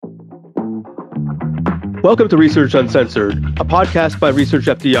Welcome to Research Uncensored, a podcast by Research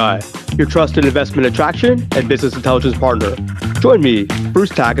FDI, your trusted investment attraction and business intelligence partner. Join me, Bruce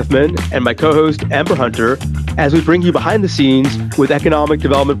Tackefman, and my co-host, Amber Hunter, as we bring you behind the scenes with economic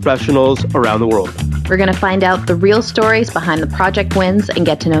development professionals around the world. We're going to find out the real stories behind the project wins and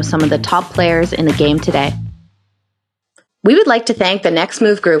get to know some of the top players in the game today. We would like to thank the Next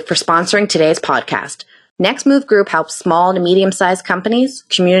Move Group for sponsoring today's podcast. Next Move Group helps small to medium-sized companies,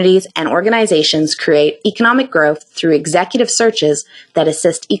 communities, and organizations create economic growth through executive searches that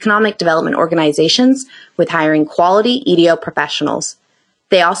assist economic development organizations with hiring quality EDO professionals.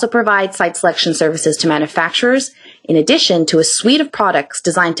 They also provide site selection services to manufacturers, in addition to a suite of products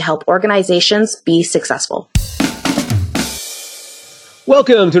designed to help organizations be successful.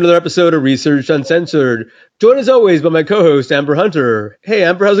 Welcome to another episode of Research Uncensored. Joined as always by my co-host, Amber Hunter. Hey,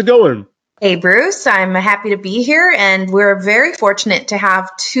 Amber, how's it going? Hey, Bruce, I'm happy to be here, and we're very fortunate to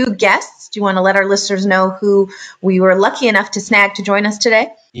have two guests. Do you want to let our listeners know who we were lucky enough to snag to join us today?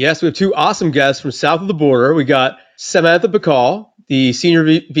 Yes, we have two awesome guests from south of the border. We got Samantha Pinkal, the senior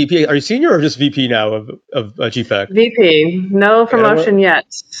VP. Are you senior or just VP now of GPEC? VP. No promotion yet.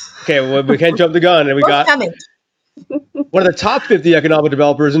 Okay, well, we can't jump the gun. And we got coming. One of the top 50 economic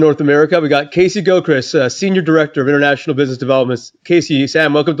developers in North America. We got Casey Gilchrist, Senior Director of International Business Development. Casey,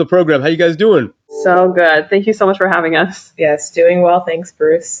 Sam, welcome to the program. How you guys doing? So good. Thank you so much for having us. Yes, doing well. Thanks,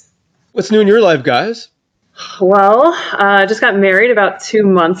 Bruce. What's new in your life, guys? Well, just got married about 2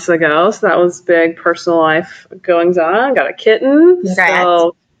 months ago, so that was big personal life goings on. Got a kitten. Congrats.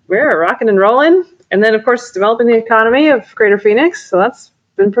 So we're rocking and rolling. And then, of course, developing the economy of Greater Phoenix. So that's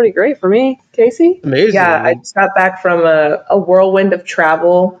been pretty great for me. Casey? Amazing. Yeah, I just got back from a whirlwind of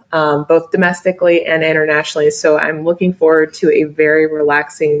travel, both domestically and internationally. So I'm looking forward to a very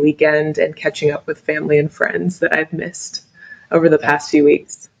relaxing weekend and catching up with family and friends that I've missed over the past few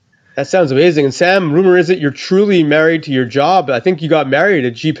weeks. That sounds amazing. And Sam, rumor is that you're truly married to your job. I think you got married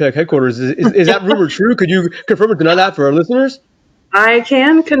at GPEC headquarters. Is that rumor true? Could you confirm or deny that for our listeners? I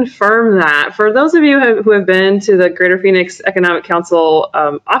can confirm that. For those of you who have been to the Greater Phoenix Economic Council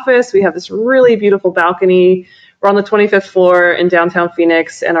office, we have this really beautiful balcony. We're on the 25th floor in downtown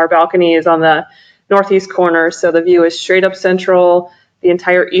Phoenix, and our balcony is on the northeast corner. So the view is straight up central, the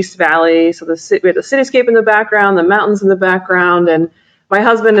entire East Valley. So we have the cityscape in the background, the mountains in the background, and my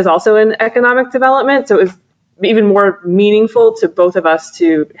husband is also in economic development. So it was even more meaningful to both of us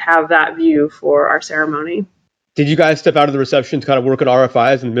to have that view for our ceremony. Did you guys step out of the reception to kind of work on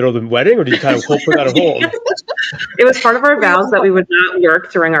RFIs in the middle of the wedding, or did you kind of put that at home? It was part of our vows that we would not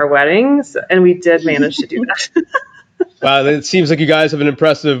work during our weddings, and we did manage to do that. Wow, it seems like you guys have an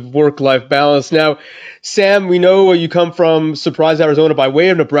impressive work-life balance. Now, Sam, we know you come from Surprise, Arizona by way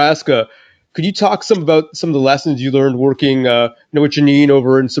of Nebraska. Could you talk about some of the lessons you learned working with Janine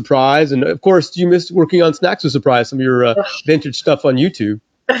over in Surprise? And, of course, do you miss working on Snacks with Surprise, some of your vintage stuff on YouTube?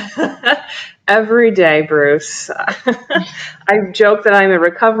 Every day, Bruce. I joke that I'm a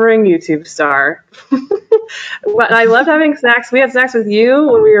recovering YouTube star. But I loved having snacks. We had snacks with you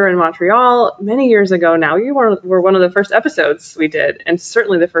when we were in Montreal many years ago now. You were one of the first episodes we did, and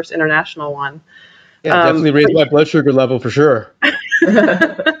certainly the first international one. Yeah, definitely raised my blood sugar level for sure.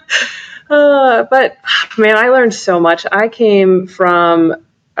 But, man, I learned so much. I came from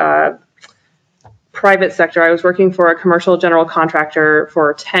private sector. I was working for a commercial general contractor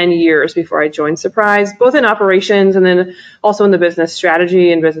for 10 years before I joined Surprise, both in operations and then also in the business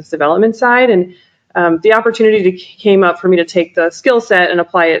strategy and business development side. And the opportunity came up for me to take the skill set and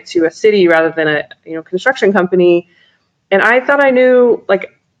apply it to a city rather than a construction company. And I thought I knew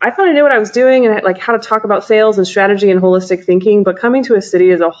what I was doing and like how to talk about sales and strategy and holistic thinking. But coming to a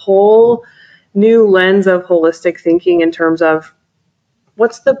city is a whole new lens of holistic thinking in terms of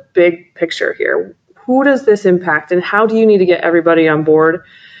what's the big picture here? Who does this impact, and how do you need to get everybody on board?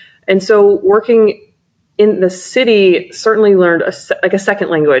 And so working in the city certainly learned a second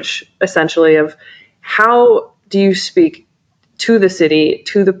language, essentially, of how do you speak to the city,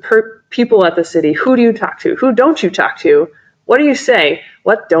 to the people at the city? Who do you talk to? Who don't you talk to? What do you say?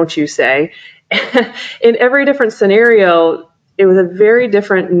 What don't you say? In every different scenario, it was a very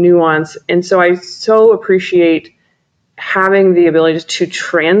different nuance. And so I so appreciate having the ability to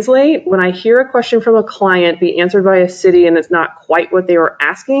translate when I hear a question from a client be answered by a city and it's not quite what they were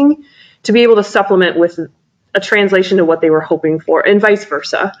asking, to be able to supplement with a translation to what they were hoping for, and vice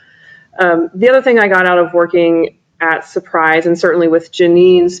versa. The other thing I got out of working at Surprise, and certainly with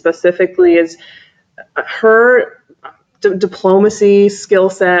Janine specifically, is her diplomacy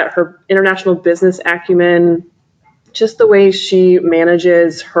skill set, her international business acumen, just the way she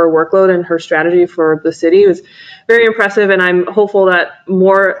manages her workload and her strategy for the city was very impressive. And I'm hopeful that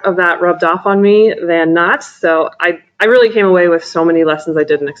more of that rubbed off on me than not. So I really came away with so many lessons I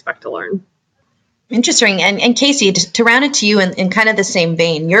didn't expect to learn. Interesting. And Casey, to round it to you in kind of the same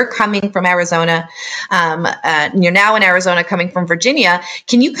vein, you're coming from Arizona. You're now in Arizona coming from Virginia.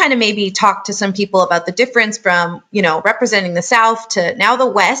 Can you kind of maybe talk to some people about the difference from, representing the South to now the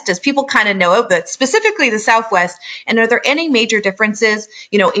West, as people kind of know it, but specifically the Southwest? And are there any major differences,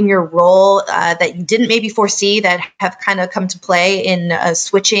 in your role that you didn't maybe foresee that have kind of come to play in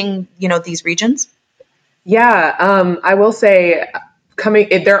switching, these regions? Yeah, I will say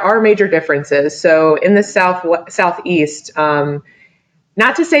there are major differences. So in the Southeast,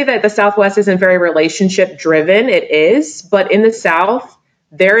 not to say that the Southwest isn't very relationship driven, it is, but in the South,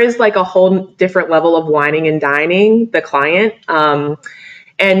 there is like a whole different level of whining and dining the client.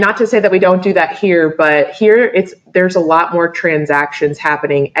 And not to say that we don't do that here, but here there's a lot more transactions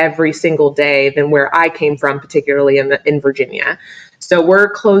happening every single day than where I came from, particularly in Virginia. So we're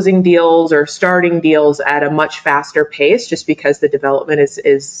closing deals or starting deals at a much faster pace just because the development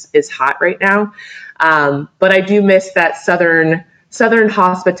is hot right now. But I do miss that Southern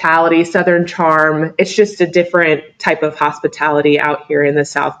hospitality, Southern charm. It's just a different type of hospitality out here in the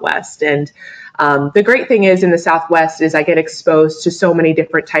Southwest. And the great thing is in the Southwest is I get exposed to so many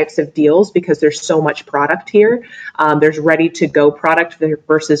different types of deals because there's so much product here. There's ready to go product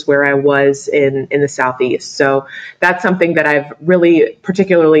versus where I was in the Southeast. So that's something that I've really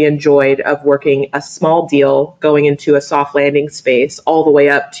particularly enjoyed, of working a small deal going into a soft landing space all the way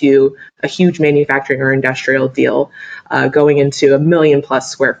up to a huge manufacturing or industrial deal going into 1 million+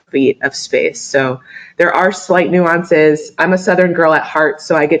 square feet of space. So there are slight nuances. I'm a Southern girl at heart,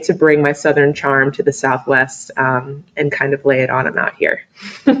 so I get to bring my Southern charm to the Southwest and kind of lay it on them out here.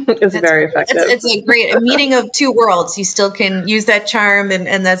 It's very effective. It's a meeting of two worlds. You still can use that charm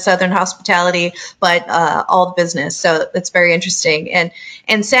and that Southern hospitality, but all the business. So that's very interesting.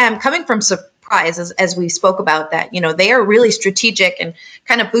 And Sam, coming from Surprise, as we spoke about that, they are really strategic and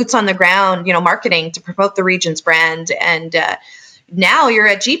kind of boots on the ground, marketing to promote the region's brand. And now you're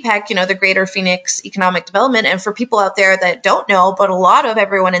at GPEC, the Greater Phoenix Economic Development. And for people out there that don't know, but a lot of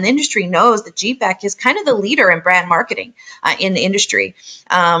everyone in the industry knows that GPEC is kind of the leader in brand marketing in the industry.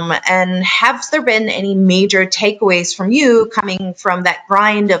 And have there been any major takeaways from you coming from that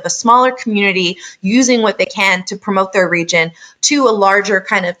grind of a smaller community using what they can to promote their region to a larger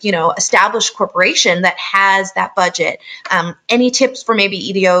kind of, established corporation that has that budget? Any tips for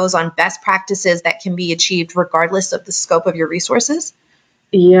maybe EDOs on best practices that can be achieved regardless of the scope of your resources?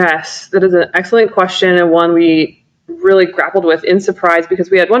 Yes, that is an excellent question, and one we really grappled with in Surprise because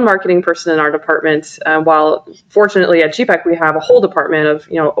we had one marketing person in our department, while fortunately at GPEC we have a whole department of,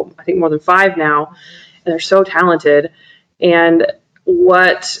 I think more than 5 now, and they're so talented. And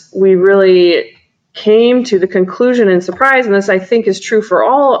what we really came to the conclusion in Surprise, and this I think is true for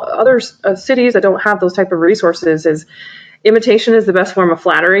all other cities that don't have those type of resources, is imitation is the best form of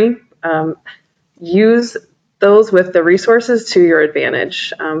flattery. Use those with the resources to your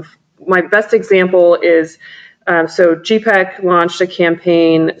advantage. My best example is, so GPEC launched a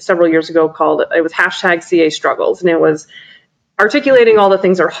campaign several years ago it was #CA_struggles, and it was articulating all the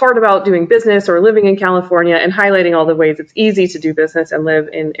things that are hard about doing business or living in California and highlighting all the ways it's easy to do business and live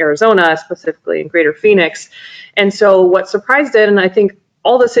in Arizona, specifically in Greater Phoenix. And so what Surprise did, and I think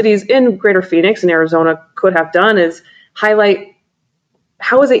all the cities in Greater Phoenix and Arizona could have done, is highlight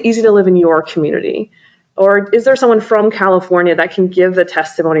how is it easy to live in your community? Or is there someone from California that can give the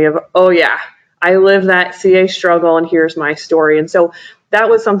testimony of, oh yeah, I live that CA struggle and here's my story? And so that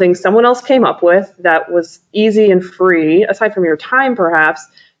was something someone else came up with that was easy and free, aside from your time perhaps,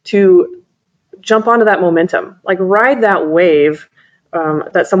 to jump onto that momentum, like ride that wave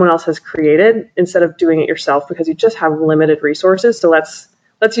that someone else has created instead of doing it yourself because you just have limited resources. So let's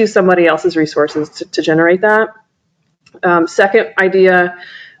use somebody else's resources to generate that. Second idea,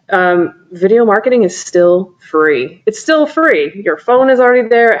 video marketing is still free. It's still free. Your phone is already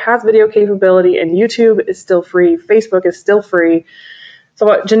there. It has video capability, and YouTube is still free. Facebook is still free. So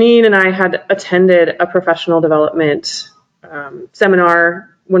Janine and I had attended a professional development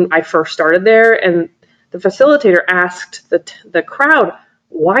seminar when I first started there, and the facilitator asked the crowd,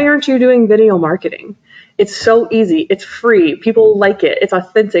 why aren't you doing video marketing? It's so easy. It's free. People like it. It's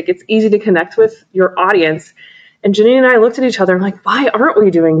authentic. It's easy to connect with your audience. And Janine and I looked at each other and like, why aren't we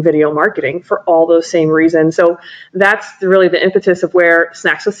doing video marketing for all those same reasons? So that's really the impetus of where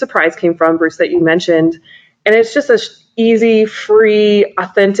Snacks with Surprise came from, Bruce, that you mentioned. And it's just a easy, free,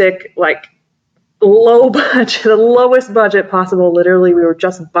 authentic, like low budget, the lowest budget possible. Literally, we were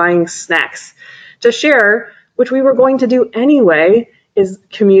just buying snacks to share which we were going to do anyway, is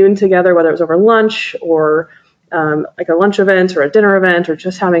commune together, whether it was over lunch or like a lunch event or a dinner event or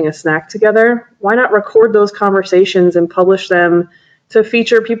just having a snack together. Why not record those conversations and publish them to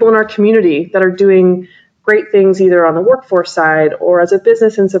feature people in our community that are doing great things either on the workforce side or as a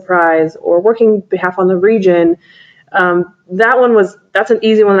business in Surprise or working behalf on the region? That's an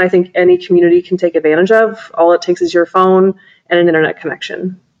easy one I think any community can take advantage of. All it takes is your phone and an internet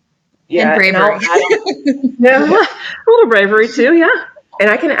connection. Yeah, and bravery. Yeah, a little bravery too, yeah. And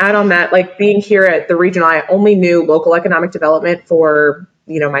I can add on that, like being here at the regional, I only knew local economic development for,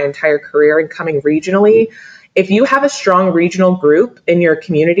 my entire career, and coming regionally. If you have a strong regional group in your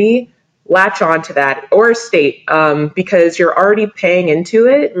community, latch on to that, or a state, because you're already paying into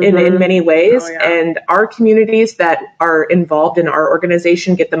it in many ways. Oh, yeah. And our communities that are involved in our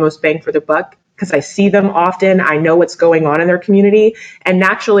organization get the most bang for the buck because I see them often. I know what's going on in their community. And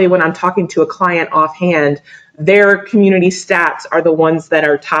naturally, when I'm talking to a client offhand, their community stats are the ones that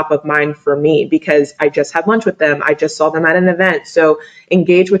are top of mind for me because I just had lunch with them. I just saw them at an event. So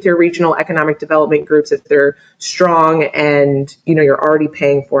engage with your regional economic development groups if they're strong and, you're already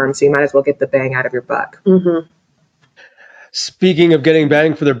paying for them. So you might as well get the bang out of your buck. Mm-hmm. Speaking of getting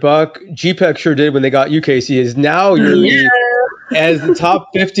bang for their buck, GPEC sure did when they got you, Casey, is now your lead as the top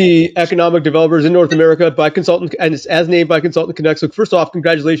 50 economic developers in North America by Consultant, and it's as named by Consultant Connect. So first off,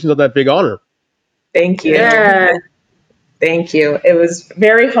 congratulations on that big honor. Thank you. Yeah. Thank you. It was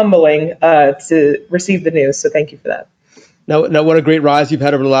very humbling to receive the news. So thank you for that. Now, what a great rise you've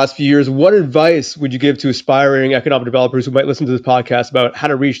had over the last few years. What advice would you give to aspiring economic developers who might listen to this podcast about how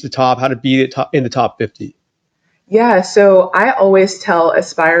to reach the top, how to be in the top 50? Yeah, so I always tell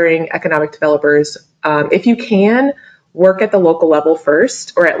aspiring economic developers, if you can, work at the local level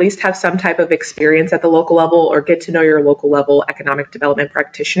first, or at least have some type of experience at the local level, or get to know your local level economic development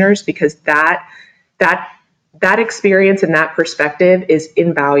practitioners, because that experience and that perspective is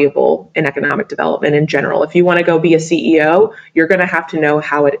invaluable in economic development in general. If you want to go be a CEO, you're going to have to know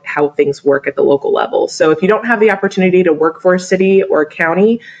how things work at the local level. So if you don't have the opportunity to work for a city or a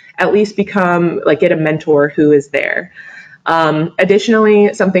county, at least get a mentor who is there.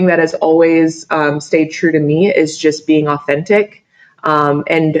 Additionally, something that has always stayed true to me is just being authentic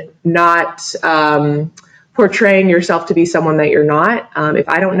and not portraying yourself to be someone that you're not. If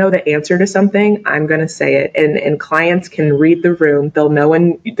I don't know the answer to something, I'm going to say it. And clients can read the room. They'll know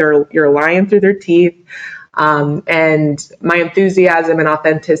when you're lying through their teeth. And my enthusiasm and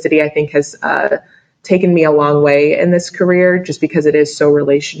authenticity, I think, has taken me a long way in this career just because it is so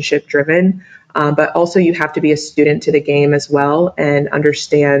relationship driven. But also you have to be a student to the game as well and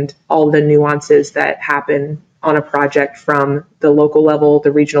understand all the nuances that happen on a project from the local level,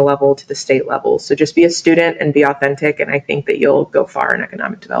 the regional level to the state level. So just be a student and be authentic. And I think that you'll go far in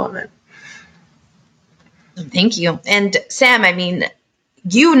economic development. Thank you. And Sam,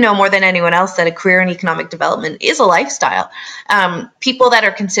 you know more than anyone else that a career in economic development is a lifestyle. People that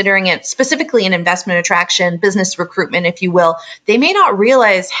are considering it specifically in investment attraction, business recruitment, if you will, they may not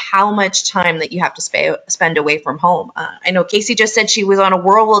realize how much time that you have to spend away from home. I know Casey just said she was on a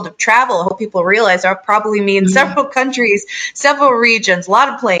whirlwind of travel. I hope people realize that probably means several countries, several regions, a lot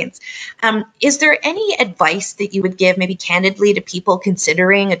of planes. Is there any advice that you would give maybe candidly to people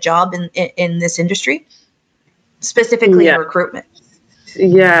considering a job in this industry, specifically in recruitment?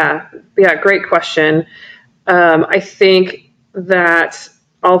 Yeah, great question. I think that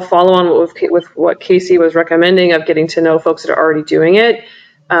I'll follow on with what Casey was recommending of getting to know folks that are already doing it.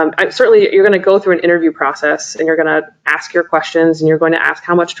 Certainly, you're going to go through an interview process and you're going to ask your questions and you're going to ask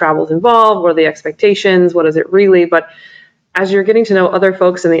how much travel is involved, what are the expectations, what is it really? But as you're getting to know other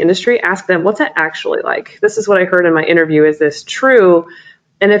folks in the industry, ask them, what's it actually like? This is what I heard in my interview. Is this true?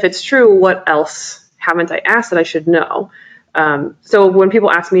 And if it's true, what else haven't I asked that I should know? So when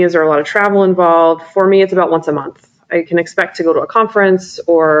people ask me, is there a lot of travel involved? For me, it's about once a month. I can expect to go to a conference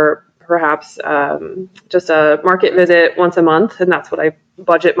or perhaps just a market visit once a month, and that's what I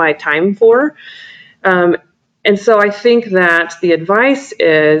budget my time for. And so I think that the advice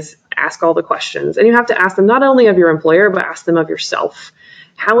is ask all the questions. And you have to ask them not only of your employer, but ask them of yourself.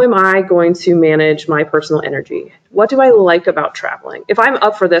 How am I going to manage my personal energy? What do I like about traveling? If I'm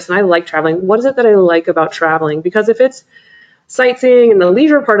up for this and I like traveling, what is it that I like about traveling? Because if it's sightseeing and the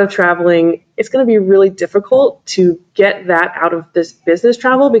leisure part of traveling, it's going to be really difficult to get that out of this business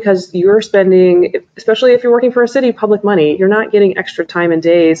travel because you're spending, especially if you're working for a city, public money. You're not getting extra time and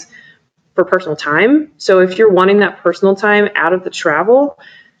days for personal time. So if you're wanting that personal time out of the travel,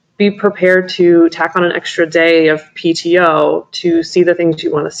 be prepared to tack on an extra day of PTO to see the things you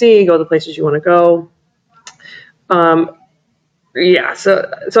want to see, go the places you want to go. Yeah,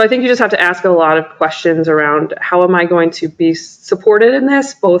 so I think you just have to ask a lot of questions around how am I going to be supported in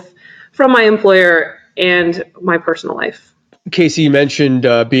this, both from my employer and my personal life. Casey, you mentioned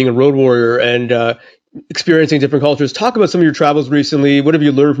being a road warrior and experiencing different cultures. Talk about some of your travels recently. What have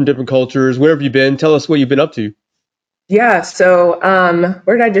you learned from different cultures? Where have you been? Tell us what you've been up to. Yeah, so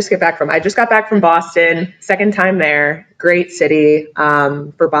where did I just get back from? I just got back from Boston, second time there. Great city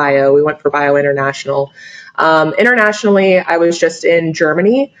for bio. We went for Bio International. Internationally, I was just in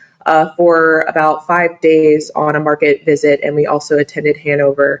Germany for about 5 days on a market visit, and we also attended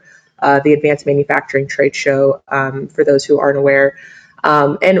Hanover, the Advanced Manufacturing Trade Show, for those who aren't aware.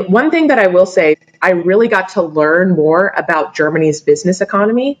 And one thing that I will say, I really got to learn more about Germany's business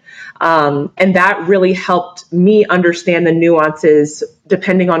economy. And that really helped me understand the nuances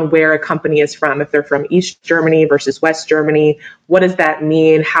depending on where a company is from. If they're from East Germany versus West Germany, what does that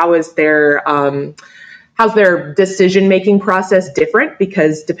mean? How's their decision-making process different?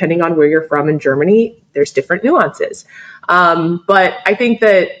 Because depending on where you're from in Germany, there's different nuances. But I think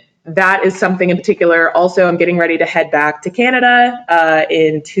that is something in particular. Also, I'm getting ready to head back to Canada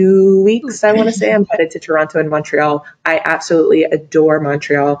in 2 weeks, I want to say. I'm headed to Toronto and Montreal. I absolutely adore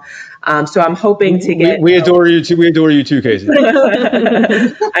Montreal. So I'm hoping to get... We adore you too. We adore you too, Casey.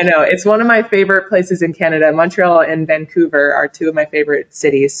 I know. It's one of my favorite places in Canada. Montreal and Vancouver are two of my favorite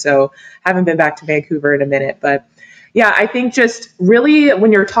cities. So I haven't been back to Vancouver in a minute. But yeah, I think just really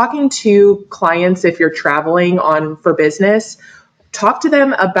when you're talking to clients, if you're traveling for business, talk to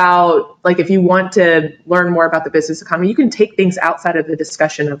them about, like, if you want to learn more about the business economy, you can take things outside of the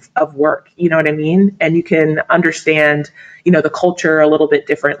discussion of work, you know what I mean? And you can understand, the culture a little bit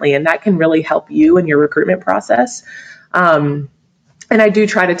differently, and that can really help you in your recruitment process. And I do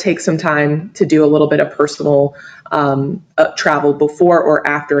try to take some time to do a little bit of personal travel before or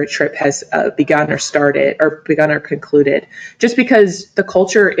after a trip has begun or concluded, just because the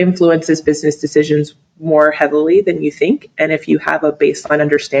culture influences business decisions more heavily than you think. And if you have a baseline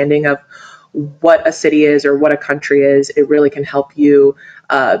understanding of what a city is or what a country is, it really can help you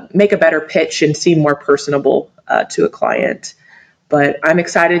make a better pitch and seem more personable to a client. But I'm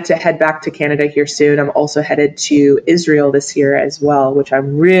excited to head back to Canada here soon. I'm also headed to Israel this year as well, which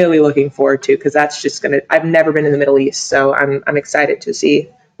I'm really looking forward to, because that's just I've never been in the Middle East, so I'm excited to see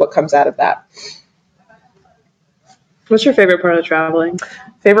what comes out of that. What's your favorite part of traveling?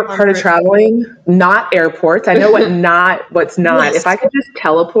 Favorite part of traveling? Not airports. I know what's not. Yes. If I could just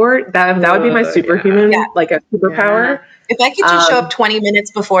teleport, that would be my superhuman, like a superpower. Yeah. If I could just show up 20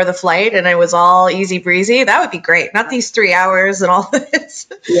 minutes before the flight and it was all easy breezy, that would be great. Not these 3 hours and all this.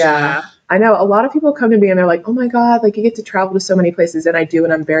 Yeah. I know a lot of people come to me and they're like, oh my God, like you get to travel to so many places. And I do,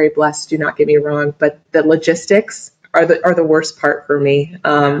 and I'm very blessed. Do not get me wrong. But the logistics are the worst part for me.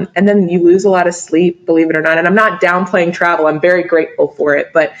 And then you lose a lot of sleep, believe it or not. And I'm not downplaying travel. I'm very grateful for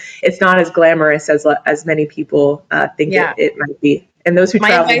it, but it's not as glamorous as many people think it might be. And those who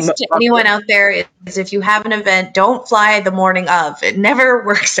travel. My advice to anyone out there is, if you have an event, don't fly the morning of. It never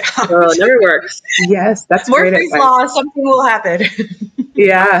works out. Oh, it never works. Yes, that's Murphy's Law. Something will happen.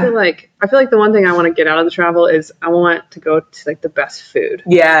 Yeah. I feel like the one thing I want to get out of the travel is I want to go to like the best food.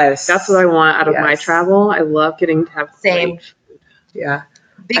 Yes. That's what I want out of my travel. I love getting to have same. Yeah.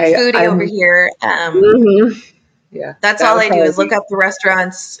 Big foodie over here. Yeah. That's all I do is look up the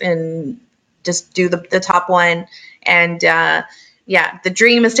restaurants and just do the top one. And the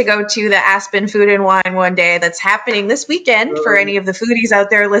dream is to go to the Aspen Food and Wine one day. That's happening this weekend for any of the foodies out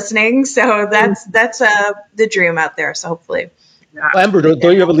there listening. So that's the dream out there. So hopefully. Well, Amber,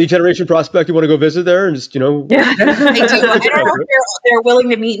 don't you have a lead generation prospect you want to go visit there and just, Yeah, I do. I don't know if they're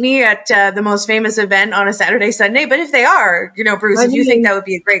willing to meet me at the most famous event on a Saturday, Sunday, but if they are, Bruce, if you think that would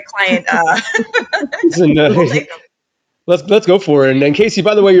be a great client, let's go for it. And Casey,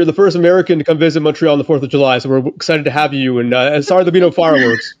 by the way, you're the first American to come visit Montreal on the 4th of July, so we're excited to have you. And sorry there'll be no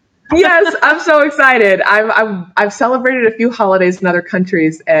fireworks. Yes, I'm so excited. I've celebrated a few holidays in other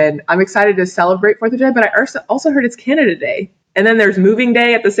countries, and I'm excited to celebrate 4th of July. But I also heard it's Canada Day. And then there's moving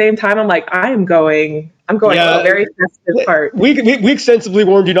day at the same time. I'm like, I'm going to a very festive part. We extensively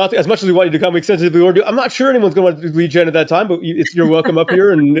warned you not to, as much as we want you to come, we extensively warned you. I'm not sure anyone's going to want to lead gen at that time, but you're welcome up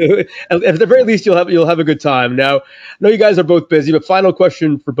here. And at the very least, you'll have a good time. Now, I know you guys are both busy, but final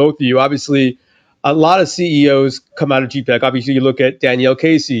question for both of you. Obviously, a lot of CEOs come out of GPEC. Obviously, you look at Danielle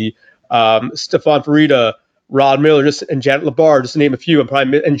Casey, Stefan Farida, Rod Miller, and Janet Labar, just to name a few. And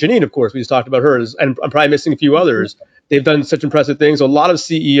Janine, of course, we just talked about her, and I'm probably missing a few others. They've done such impressive things. So a lot of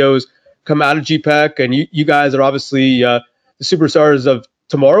CEOs come out of GPEC, and you guys are obviously the superstars of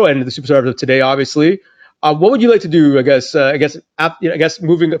tomorrow and the superstars of today, obviously. What would you like to do? I guess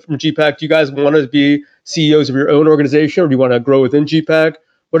moving from GPEC, do you guys want to be CEOs of your own organization, or do you want to grow within GPEC?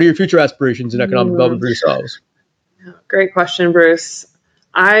 What are your future aspirations in economic development for yourselves? Great question, Bruce.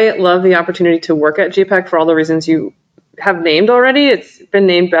 I love the opportunity to work at GPEC for all the reasons you have named already. It's been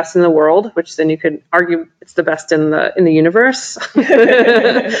named best in the world, which then you could argue it's the best in the universe.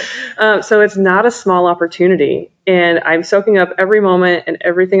 So it's not a small opportunity, and I'm soaking up every moment and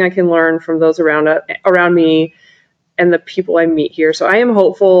everything I can learn from those around me and the people I meet here. So I am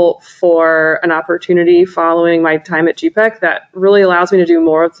hopeful for an opportunity following my time at GPEC that really allows me to do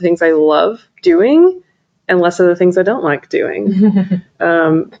more of the things I love doing and less of the things I don't like doing.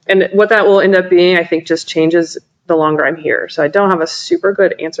 And what that will end up being, I think, just changes the longer I'm here. So I don't have a super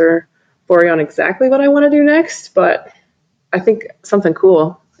good answer for you on exactly what I want to do next, but I think something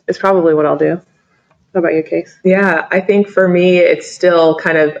cool is probably what I'll do. How about you, Case? Yeah, I think for me, it's still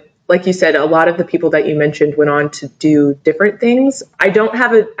kind of, like you said, a lot of the people that you mentioned went on to do different things. I don't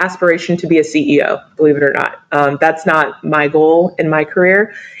have an aspiration to be a CEO, believe it or not. That's not my goal in my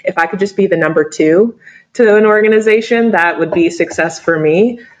career. If I could just be the number 2 to an organization, that would be success for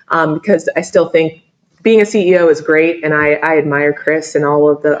me, because I still think being a CEO is great, and I admire Chris and all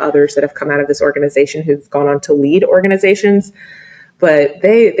of the others that have come out of this organization who've gone on to lead organizations. But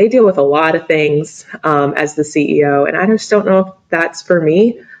they deal with a lot of things as the CEO, and I just don't know if that's for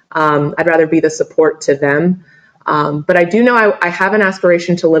me. I'd rather be the support to them. But I do know I have an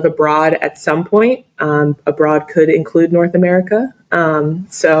aspiration to live abroad at some point. Abroad could include North America.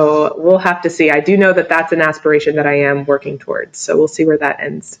 So we'll have to see. I do know that that's an aspiration that I am working towards. So we'll see where that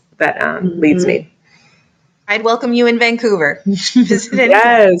ends. That leads me. I'd welcome you in Vancouver.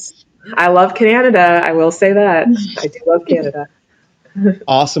 Yes, I love Canada. I will say that. I do love Canada.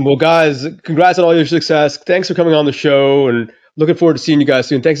 Awesome. Well, guys, congrats on all your success. Thanks for coming on the show, and looking forward to seeing you guys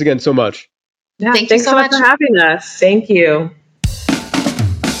soon. Thanks again so much. Yeah, Thanks thanks so so much for having us. Thank you.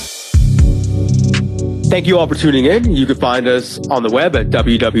 Thank you all for tuning in. You can find us on the web at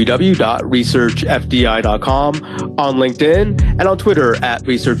www.researchfdi.com, on LinkedIn, and on Twitter at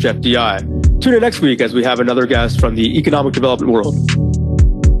researchfdi. Tune in next week as we have another guest from the economic development world.